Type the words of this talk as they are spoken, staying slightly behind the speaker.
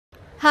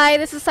Hi,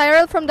 this is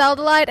Cyril from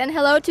Daldalite, and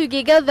hello to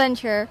Giga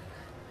Venture.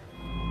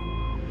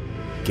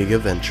 Giga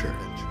Venture.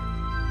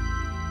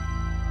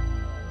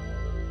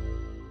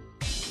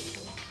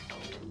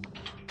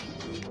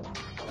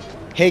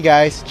 Hey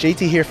guys,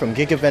 JT here from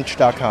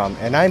gigaventure.com,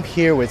 and I'm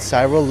here with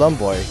Cyril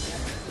Lumboy.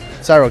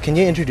 Cyril, can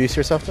you introduce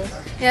yourself to us?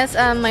 Yes,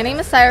 my name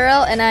is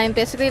Cyril, and I'm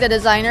basically the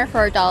designer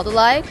for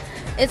Daldalite.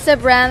 It's a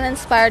brand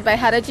inspired by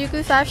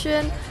Harajuku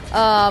fashion.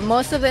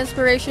 Most of the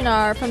inspiration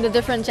are from the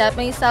different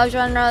Japanese style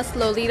genres,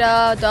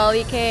 Lolita,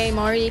 Dolly-K,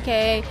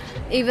 Mori-K,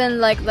 even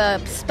like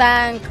the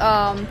Spank,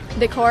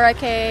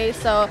 Decora-K.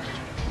 So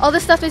all the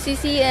stuff that you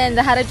see in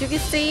the Harajuku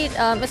street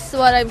is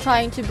what I'm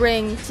trying to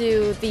bring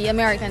to the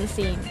American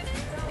scene.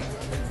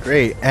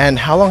 Great. And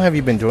how long have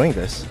you been doing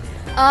this?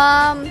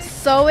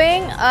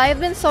 Sewing,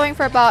 I've been sewing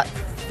for about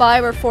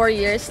 5 or 4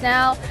 years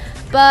now,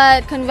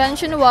 but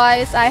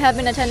convention-wise, I have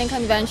been attending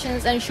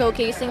conventions and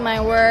showcasing my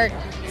work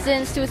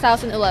since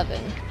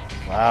 2011.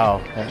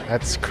 Wow,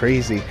 that's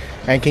crazy.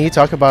 And can you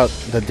talk about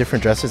the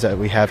different dresses that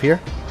we have here?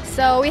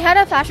 So we had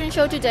a fashion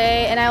show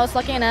today, and I was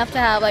lucky enough to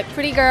have like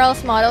pretty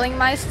girls modeling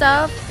my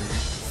stuff.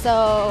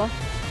 So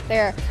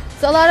there.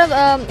 So a lot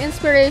of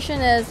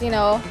inspiration is,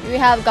 we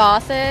have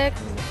gothic,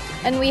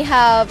 and we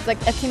have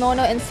like a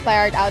kimono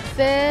inspired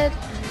outfit,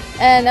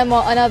 and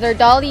another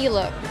dolly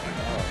look.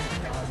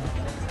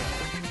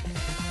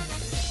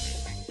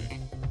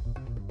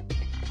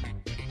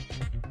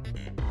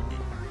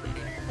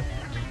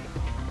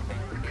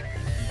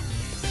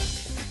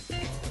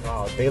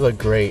 Wow, they look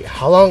great.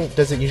 How long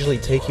does it usually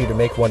take you to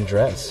make one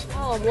dress?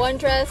 Oh, one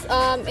dress?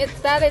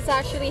 It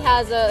actually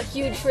has a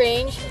huge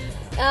range.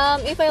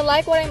 If I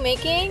like what I'm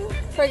making,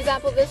 for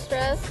example this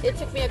dress, it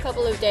took me a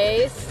couple of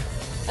days,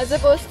 as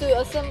opposed to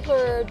a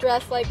simpler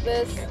dress like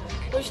this,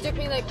 which took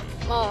me like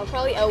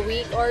probably a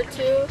week or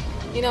two.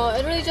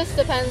 It really just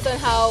depends on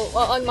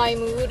on my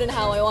mood and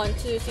how I want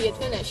to see it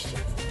finished,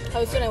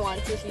 how soon I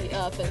want to see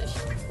it finished.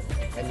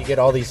 And you get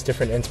all these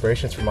different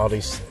inspirations from all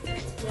these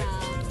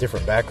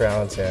different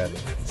backgrounds and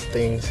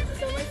things.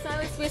 So my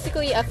style is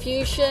basically a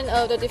fusion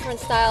of the different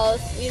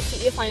styles you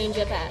find in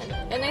Japan,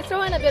 and I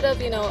throw in a bit of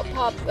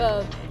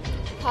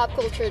pop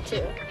culture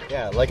too.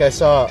 Yeah, like I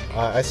saw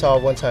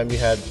one time you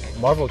had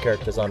Marvel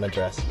characters on the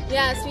dress.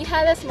 Yes, we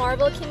had this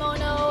Marvel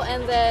kimono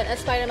and then a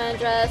Spider-Man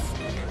dress,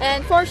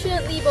 and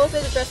fortunately both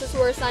of the dresses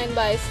were signed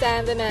by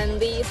Stan the Man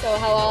Lee. So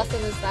how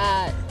awesome is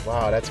that?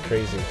 Wow, that's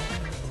crazy.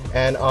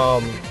 And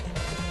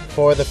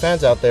for the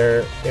fans out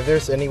there, if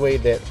there's any way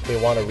that they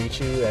want to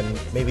reach you and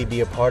maybe be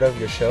a part of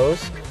your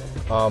shows,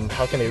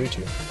 how can they reach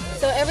you?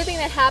 So everything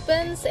that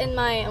happens in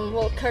my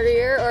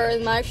career or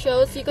in my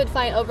shows, you could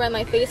find over on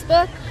my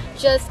Facebook.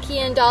 Just key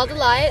in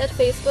Daldalite at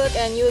Facebook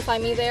and you will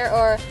find me there,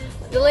 or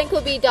the link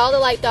will be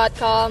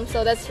daldalite.com,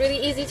 so that's really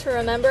easy to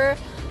remember.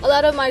 A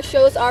lot of my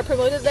shows are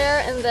promoted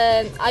there, and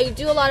then I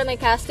do a lot of my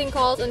casting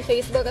calls on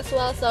Facebook as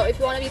well, so if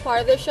you want to be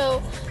part of the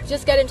show,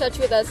 just get in touch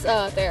with us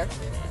there.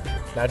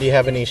 Now, do you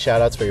have any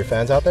shout outs for your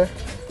fans out there?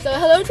 So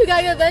hello to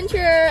Giga Venture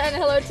and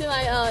hello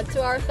to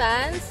to our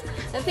fans,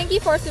 and thank you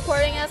for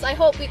supporting us. I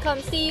hope we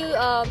come see you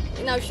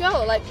in our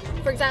show, like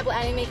for example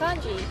Anime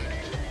Conji.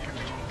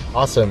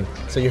 Awesome.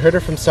 So you heard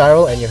it from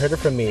Cyril and you heard it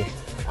from me.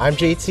 I'm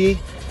JT,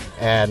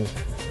 and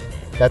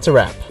that's a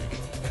wrap.